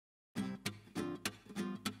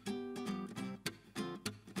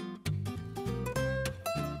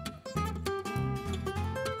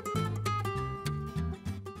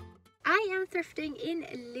thrifting in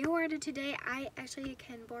Leeuwarden today. I actually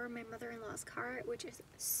can borrow my mother-in-law's car, which is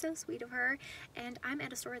so sweet of her, and I'm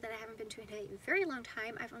at a store that I haven't been to in a very long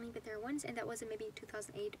time. I've only been there once, and that was in maybe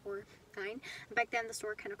 2008 or 9. Back then the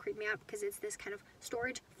store kind of creeped me out because it's this kind of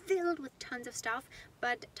storage filled with tons of stuff,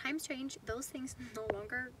 but times change. Those things no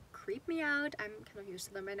longer creep me out. I'm kind of used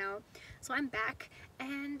to them by now. So I'm back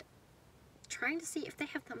and trying to see if they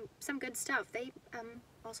have some good stuff. They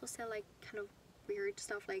also sell like kind of weird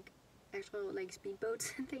stuff, like actual like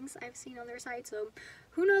speedboats and things I've seen on their site, so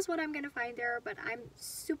who knows what I'm gonna find there, but I'm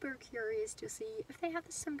super curious to see if they have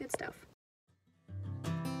some good stuff.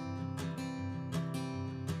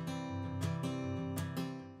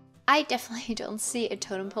 I definitely don't see a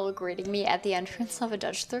totem pole greeting me at the entrance of a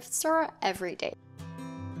Dutch thrift store every day.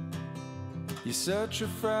 You're such a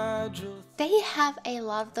fragile... They have a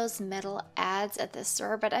lot of those metal ads at this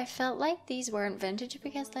store, but I felt like these weren't vintage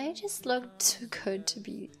because they just looked too good to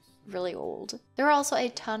be really old. There are also a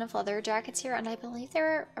ton of leather jackets here, and I believe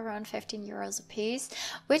they're around 15 euros a piece,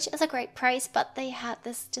 which is a great price, but they had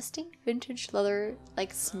this distinct vintage leather,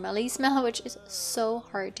 like smelly smell, which is so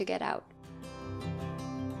hard to get out.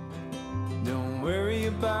 Don't worry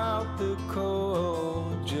about the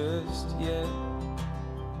cold just yet.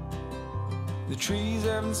 The trees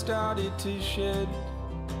haven't started to shed.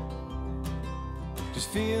 Just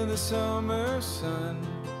feel the summer sun.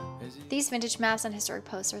 These vintage maps and historic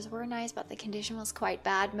posters were nice, but the condition was quite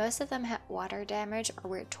bad. Most of them had water damage or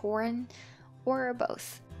were torn, or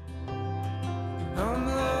both. I'm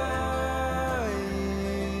lying,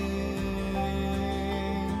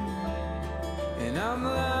 and I'm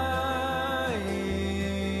lying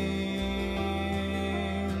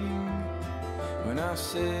when I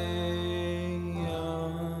say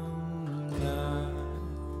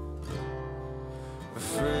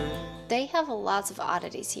they have lots of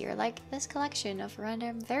oddities here, like this collection of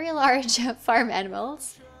random, very large farm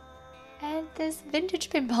animals, and this vintage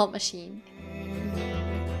pinball machine.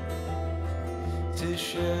 To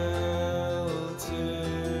shelter you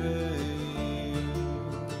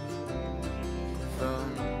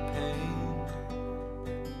from pain,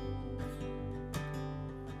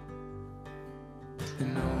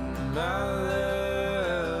 and oh my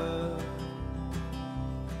love,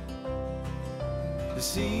 the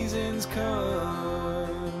seasons come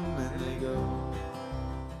and they go.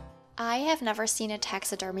 I have never seen a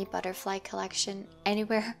taxidermy butterfly collection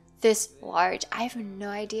anywhere this large. I have no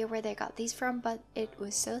idea where they got these from, but it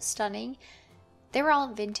was so stunning. They were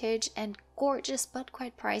all vintage and gorgeous, but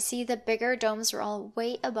quite pricey. The bigger domes were all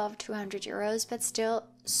way above 200 euros, but still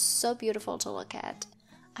so beautiful to look at.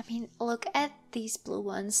 I mean, look at these blue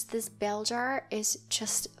ones. This bell jar is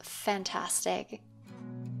just fantastic.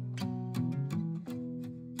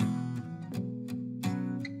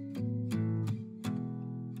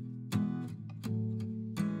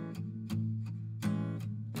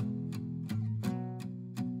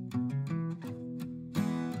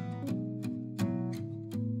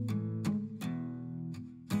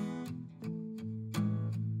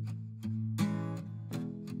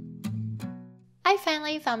 I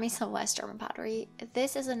finally found me some West German pottery.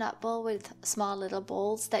 This is a nut bowl with small little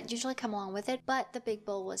bowls that usually come along with it, but the big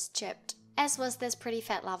bowl was chipped, as was this pretty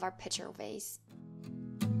fat lava pitcher vase.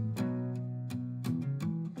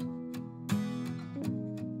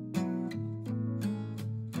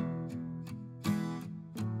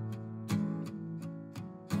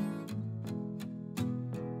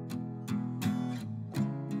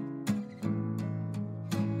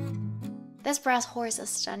 This brass horse is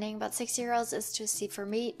stunning, but 6 euros is too steep for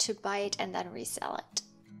me to buy it and then resell it.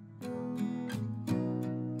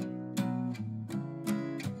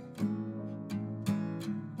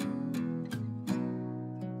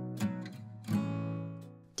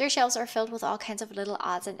 Their shelves are filled with all kinds of little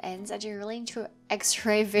odds and ends, and you really need to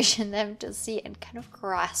X-ray vision them to see and kind of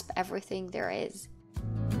grasp everything there is.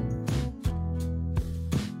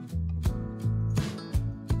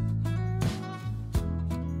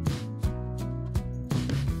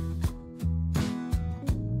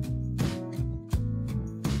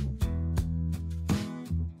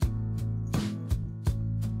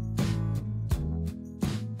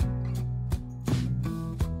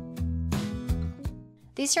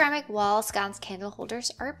 These ceramic wall sconce candle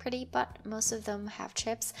holders are pretty, but most of them have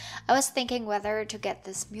chips. I was thinking whether to get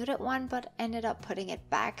this muted one, but ended up putting it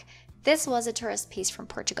back. This was a tourist piece from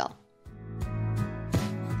Portugal.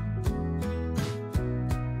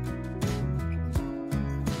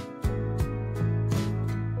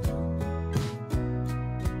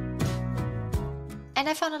 And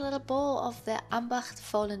I found a little bowl of the Ambacht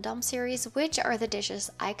Volendam series, which are the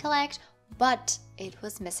dishes I collect. but it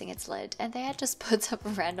was missing its lid, and they had just put some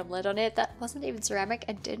random lid on it that wasn't even ceramic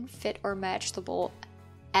and didn't fit or match the bowl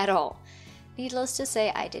at all. Needless to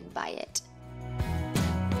say, I didn't buy it.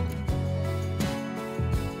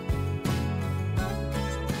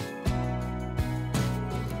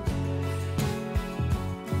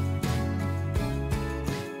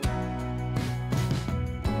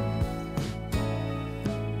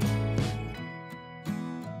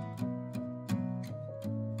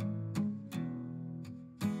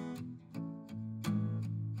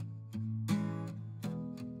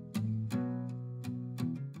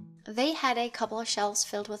 They had a couple of shelves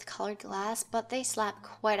filled with colored glass, but they slapped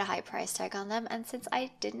quite a high price tag on them, and since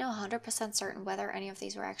I didn't know 100% certain whether any of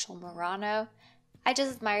these were actual Murano, I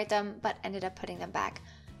just admired them but ended up putting them back.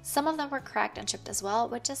 Some of them were cracked and chipped as well,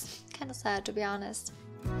 which is kind of sad to be honest.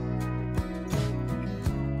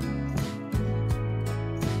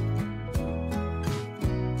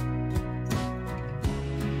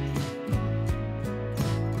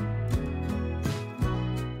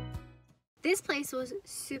 This place was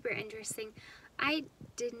super interesting. I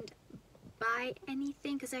didn't buy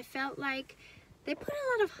anything because I felt like they put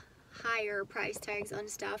a lot of higher price tags on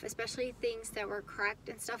stuff, especially things that were cracked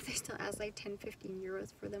and stuff. They still asked like 10-15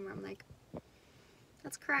 euros for them. I'm like,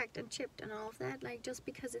 that's cracked and chipped and all of that. Like, just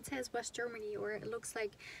because it says West Germany or it looks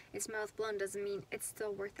like it's mouth blown doesn't mean it's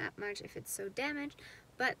still worth that much if it's so damaged.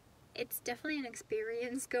 But it's definitely an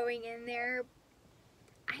experience going in there.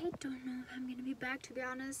 I don't know if I'm gonna be back, to be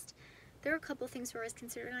honest. There were a couple things where I was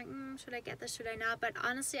considering like, should I get this, should I not? But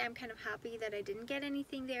honestly, I'm kind of happy that I didn't get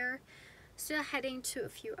anything there. Still heading to a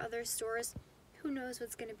few other stores. Who knows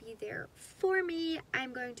what's going to be there for me.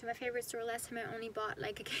 I'm going to my favorite store. Last time I only bought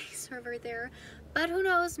like a cake server there. But who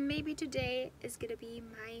knows, maybe today is going to be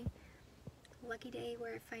my lucky day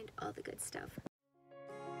where I find all the good stuff.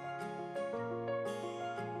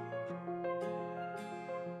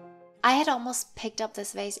 I had almost picked up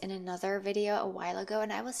this vase in another video a while ago,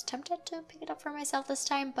 and I was tempted to pick it up for myself this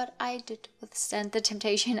time, but I did withstand the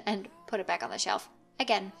temptation and put it back on the shelf.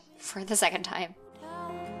 Again, for the second time.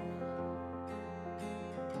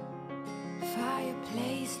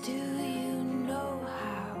 Fireplace, do you know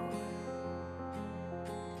how?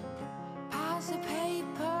 Pass the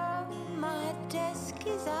paper, my desk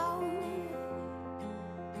is out.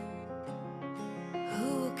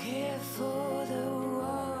 Who will care for the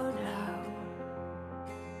world now?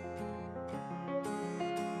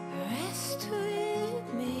 Rest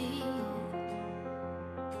with me,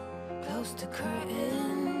 close to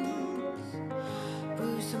curtains,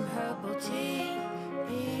 brew some herbal tea.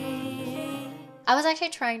 I was actually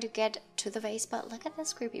trying to get to the vase, but look at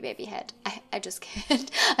this creepy baby head. I just can't.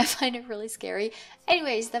 I find it really scary.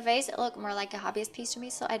 Anyways, the vase looked more like a hobbyist piece to me,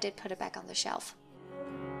 so I did put it back on the shelf.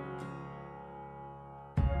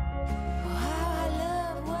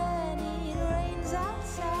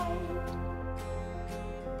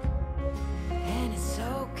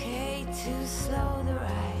 To slow the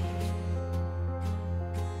ride,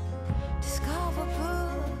 discover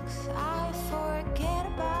books I forget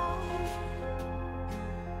about.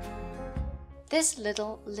 This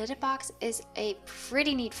little lidded box is a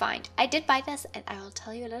pretty neat find. I did buy this, and I will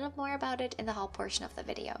tell you a little more about it in the haul portion of the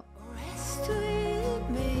video. Rest with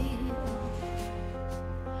me,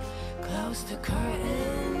 close to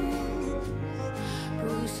curtains,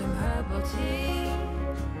 brew some herbal tea.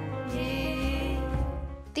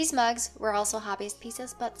 These mugs were also hobbyist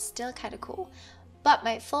pieces, but still kind of cool. But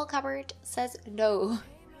my full cupboard says no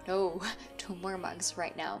to more mugs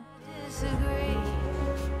right now. Disagree.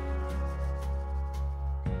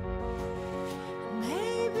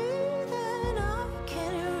 Maybe then I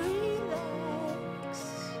can relax.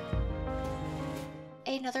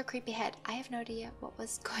 Another creepy head. I have no idea what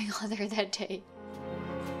was going on there that day.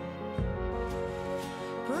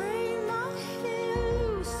 Bring my hair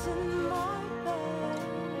loose in my bed.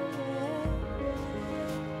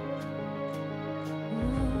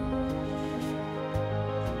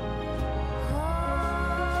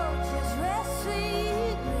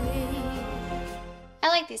 I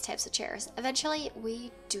like these types of chairs. Eventually,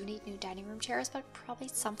 we do need new dining room chairs, but probably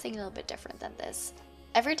something a little bit different than this.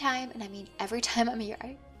 Every time, and I mean every time I'm here,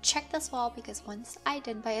 I check this wall because once I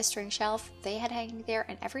did buy a string shelf they had hanging there,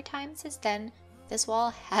 and every time since then, this wall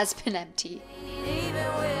has been empty. Even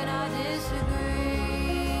when I disagree,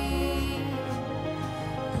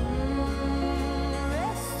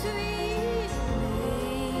 rest with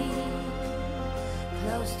me,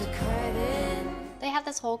 close to curtain. They have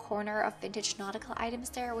this whole corner of vintage nautical items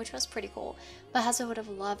there, which was pretty cool. My husband would have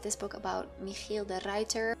loved this book about Michiel de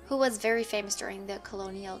Ruiter, who was very famous during the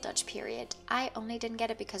colonial Dutch period. I only didn't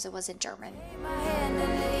get it because it was in German. My hand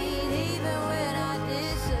and lead. even when I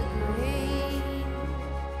disagree.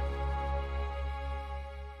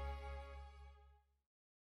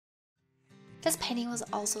 This painting was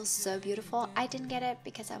also so beautiful. I didn't get it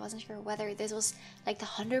because I wasn't sure whether this was like the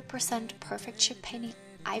 100% perfect chip painting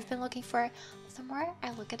I've been looking for. But the more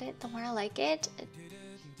I look at it, the more I like it. It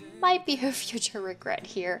might be a future regret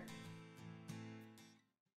here.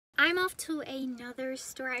 I'm off to another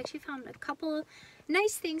store. I actually found a couple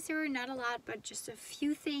nice things. There were not a lot, but just a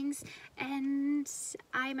few things. And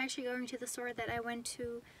I'm actually going to the store that I went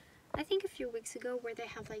to, I think a few weeks ago, where they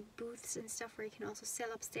have like booths and stuff where you can also sell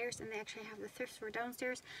upstairs, and they actually have the thrift store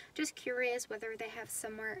downstairs. Just curious whether they have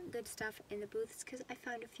some more good stuff in the booths, because I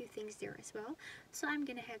found a few things there as well. So I'm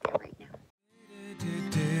gonna head there right now.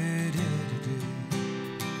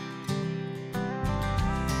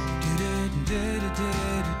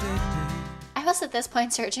 I was at this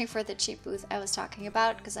point searching for the cheap booth I was talking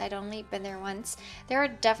about because I'd only been there once. There are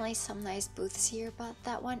definitely some nice booths here, but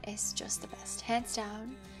that one is just the best, hands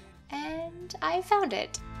down. And I found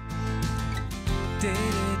it.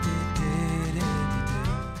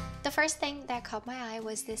 The first thing that caught my eye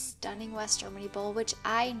was this stunning West Germany bowl, which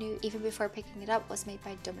I knew even before picking it up was made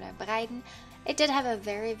by Dummler Breiden. It did have a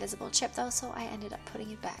very visible chip though, so I ended up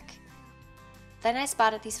putting it back. Then I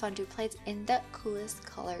spotted these fondue plates in the coolest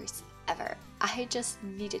colors ever. I just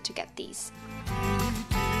needed to get these.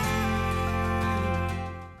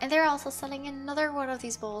 And they're also selling another one of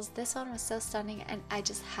these bowls. This one was so stunning and I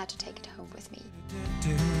just had to take it home with me.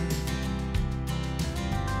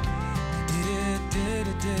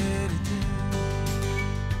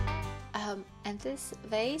 And this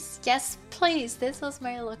vase, yes please, this was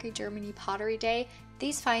my Lucky Germany Pottery Day.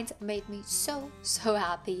 These finds made me so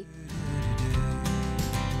happy.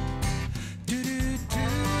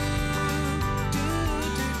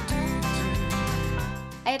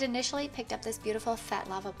 I had initially picked up this beautiful fat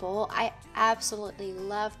lava bowl. I absolutely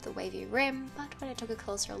loved the wavy rim, but when I took a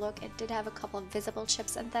closer look, it did have a couple of visible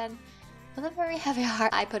chips, and then with a very heavy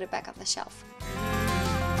heart, I put it back on the shelf.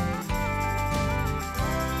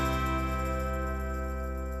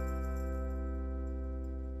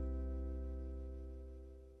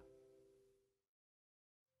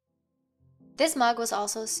 This mug was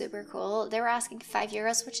also super cool. They were asking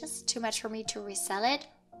 €5, which is too much for me to resell it,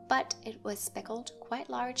 but it was speckled,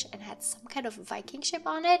 quite large, and had some kind of Viking ship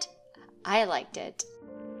on it. I liked it.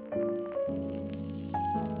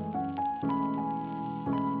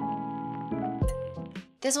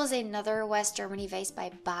 This was another West Germany vase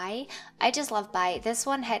by Bai. I just love Bai. This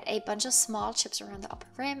one had a bunch of small chips around the upper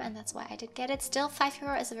rim, and that's why I did get it. Still,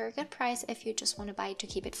 €5 is a very good price if you just want to buy it to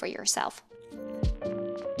keep it for yourself.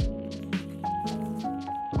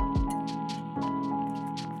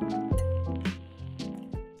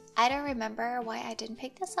 I don't remember why I didn't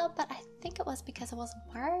pick this up, but I think it was because it wasn't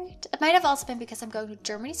marked. It might have also been because I'm going to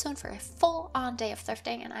Germany soon for a full-on day of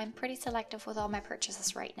thrifting, and I'm pretty selective with all my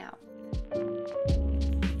purchases right now.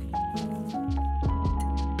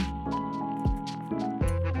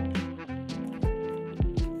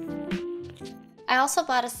 I also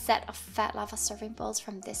bought a set of fat lava serving bowls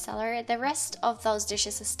from this seller. The rest of those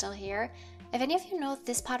dishes is still here. If any of you know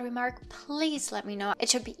this pottery mark, please let me know. It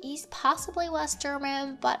should be East, possibly West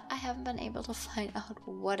German, but I haven't been able to find out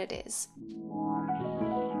what it is.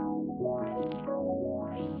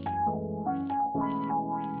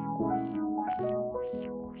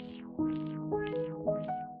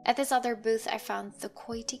 At this other booth, I found the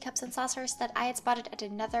koi teacups and saucers that I had spotted at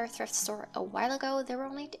another thrift store a while ago. They were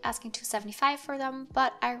only asking $2.75 for them,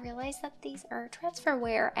 but I realized that these are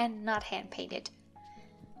transferware and not hand painted.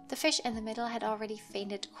 The fish in the middle had already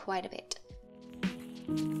fainted quite a bit.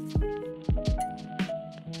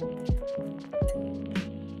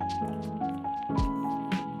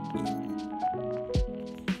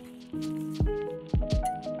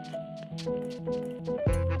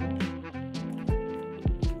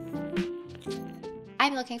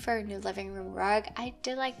 I'm looking for a new living room rug. I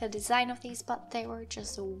did like the design of these, but they were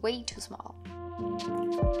just way too small.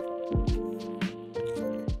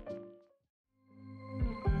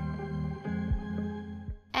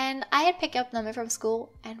 And I had picked up Nami from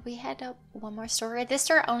school, and we had one more store. This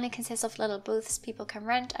store only consists of little booths people can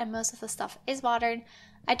rent, and most of the stuff is modern.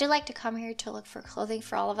 I do like to come here to look for clothing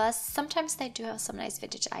for all of us. Sometimes they do have some nice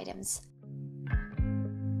vintage items.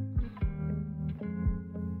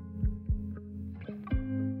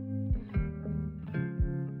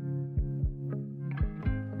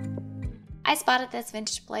 I spotted this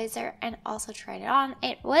vintage blazer and also tried it on.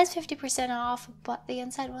 It was 50% off, but the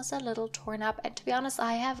inside was a little torn up, and to be honest,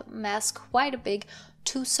 I have amassed quite a big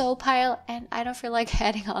to-sew pile, and I don't feel like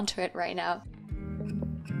adding on to it right now.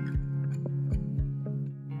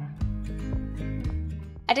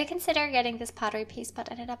 I did consider getting this pottery piece, but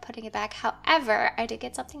ended up putting it back. However, I did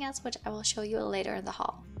get something else, which I will show you later in the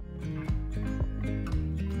haul.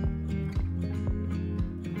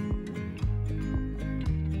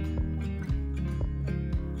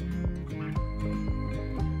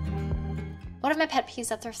 One of my pet peeves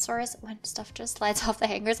at thrift stores when stuff just slides off the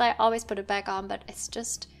hangers. I always put it back on, but it's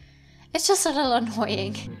just a little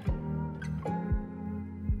annoying.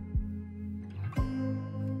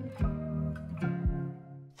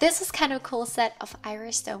 This was kind of a cool set of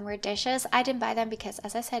Irish stoneware dishes. I didn't buy them because,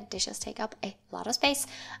 as I said, dishes take up a lot of space.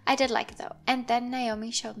 I did like it though. And then Naomi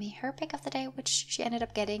showed me her pick of the day, which she ended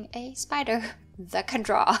up getting a spider that can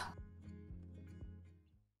draw.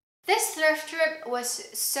 This thrift trip was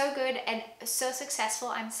so good and so successful.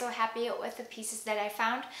 I'm so happy with the pieces that I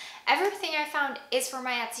found. Everything I found is for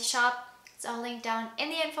my Etsy shop. It's all linked down in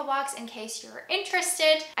the info box in case you're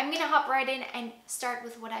interested. I'm gonna hop right in and start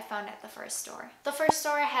with what I found at the first store. The first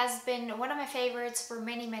store has been one of my favorites for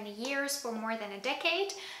many years, for more than a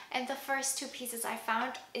decade. And the first two pieces I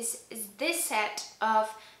found is this set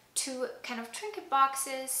of two kind of trinket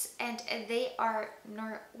boxes, and they are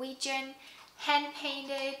Norwegian, hand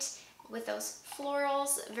painted with those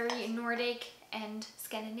florals, very Nordic and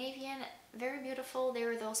Scandinavian, very beautiful.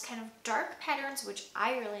 They're those kind of dark patterns, which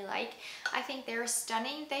I really like. I think they're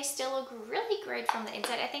stunning. They still look really great from the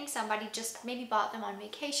inside. I think somebody just maybe bought them on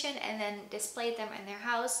vacation and then displayed them in their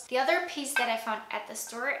house. The other piece that I found at the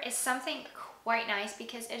store is something quite nice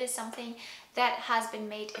because it is something that has been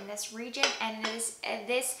made in this region, and it is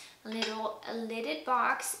this little lidded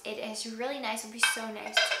box. It is really nice. It would be so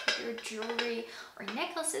nice to put your jewelry or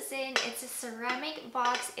necklaces in. It's a ceramic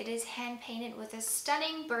box. It is hand painted with a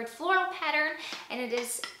stunning bird floral pattern, and it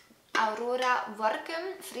is Aurora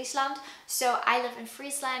Workum, Friesland. So I live in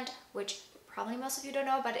Friesland, which probably most of you don't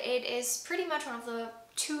know, but it is pretty much one of the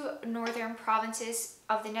two northern provinces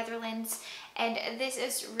of the Netherlands, and this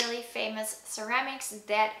is really famous ceramics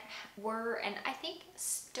that were, and I think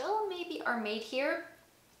still maybe are made here.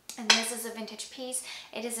 And this is a vintage piece.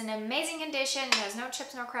 It is an amazing condition. It has no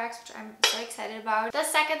chips, no cracks, which I'm so excited about. The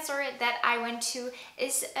second store that I went to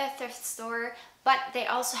is a thrift store, but they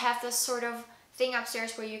also have this sort of thing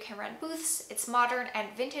upstairs where you can rent booths. It's modern and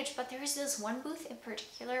vintage, but there is this one booth in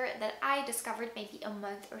particular that I discovered maybe a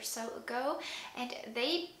month or so ago, and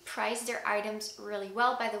they price their items really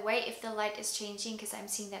well. By the way, if the light is changing, because I'm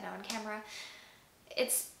seeing that now on camera,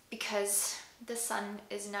 it's because the sun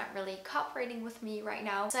is not really cooperating with me right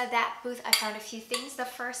now. So at that booth I found a few things. The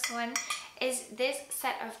first one is this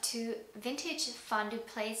set of two vintage fondue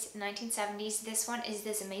plates, 1970s. This one is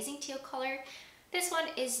this amazing teal color. This one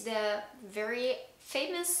is the very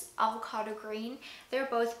famous avocado green. They're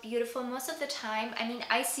both beautiful most of the time. I mean,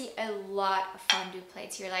 I see a lot of fondue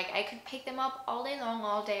plates here. Like, I could pick them up all day long,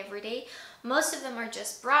 all day, every day. Most of them are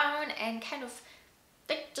just brown and kind of,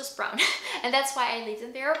 they're just brown. And that's why I leave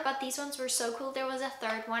them there. But these ones were so cool. There was a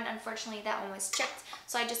third one. Unfortunately, that one was chipped.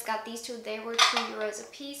 So I just got these two. They were €2 a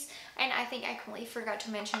piece. And I think I completely forgot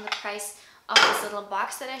to mention the price of this little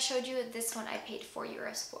box that I showed you. This one I paid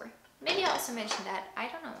 €4 for. Maybe I'll also mention that. I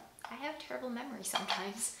don't know. I have terrible memory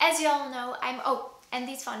sometimes. As you all know, and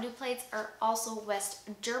these fondue plates are also West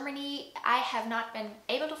Germany. I have not been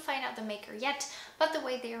able to find out the maker yet, but the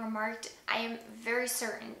way they are marked, I am very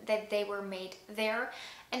certain that they were made there.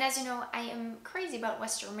 And as you know, I am crazy about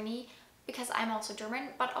West Germany because I'm also German,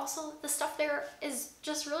 but also the stuff there is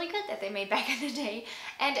just really good that they made back in the day.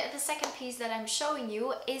 And the second piece that I'm showing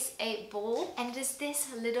you is a bowl, and it is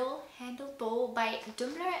this little handled bowl by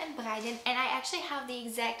Dumbler and Breiden, and I actually have the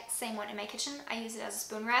exact same one in my kitchen. I use it as a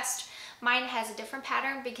spoon rest. Mine has a different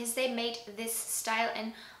pattern because they made this style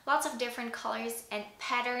in lots of different colors and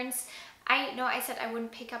patterns. I know I said I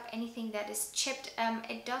wouldn't pick up anything that is chipped.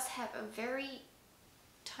 It does have a very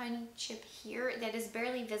tiny chip here that is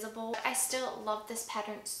barely visible. I still love this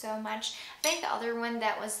pattern so much. I think the other one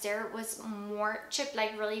that was there was more chipped,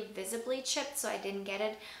 like really visibly chipped, so I didn't get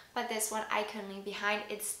it. But this one I couldn't leave behind.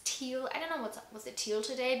 It's teal. I don't know what's up with the teal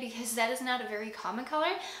today because that is not a very common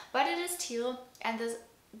color, but it is teal, and this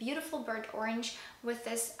beautiful burnt orange with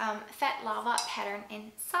this fat lava pattern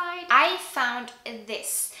inside. I found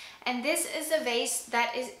this. And this is a vase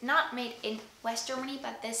that is not made in West Germany,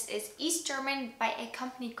 but this is East German by a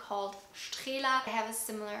company called Strela. I have a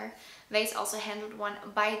similar vase, also handled one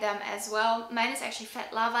by them as well. Mine is actually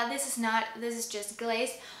fat lava. This is not, this is just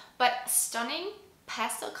glazed, but stunning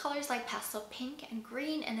pastel colors like pastel pink and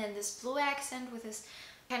green, and then this blue accent with this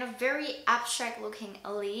kind of very abstract looking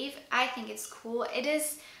leaf. I think it's cool. It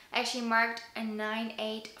is actually marked a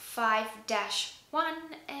 985-1,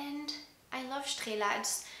 and I love Strela.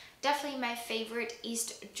 definitely my favorite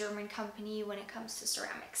East German company when it comes to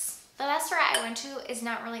ceramics. The last store I went to is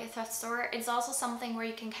not really a thrift store. It's also something where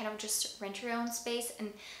you can kind of just rent your own space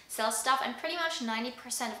and sell stuff, and pretty much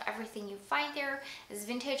 90% of everything you find there is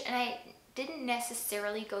vintage, and I didn't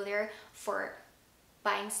necessarily go there for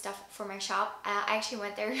buying stuff for my shop. I actually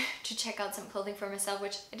went there to check out some clothing for myself,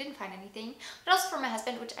 which I didn't find anything, but also for my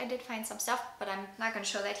husband, which I did find some stuff, but I'm not going to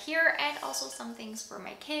show that here, and also some things for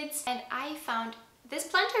my kids. And I found this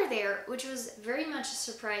planter there, which was very much a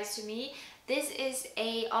surprise to me. This is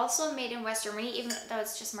also made in West Germany, even though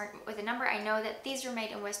it's just marked with a number. I know that these are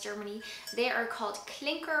made in West Germany. They are called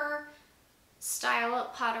clinker style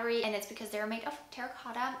pottery, and it's because they're made of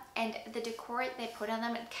terracotta, and the decor they put on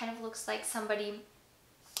them, it kind of looks like somebody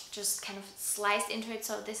just kind of sliced into it.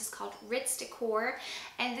 So this is called Ritz decor,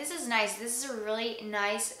 and this is nice. This is a really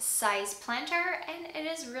nice size planter, and it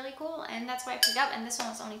is really cool, and that's why I picked up. And this one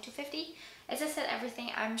was only $2.50. As I said, everything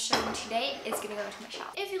I'm showing today is gonna go into my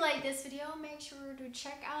shop. If you like this video, make sure to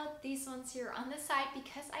check out these ones here on the side,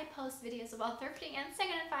 because I post videos about thrifting and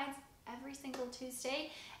secondhand finds every single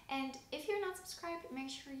Tuesday. And if you're not subscribed, make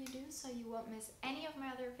sure you do so you won't miss any of my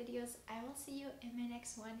other videos. I will see you in my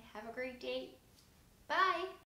next one. Have a great day. Bye!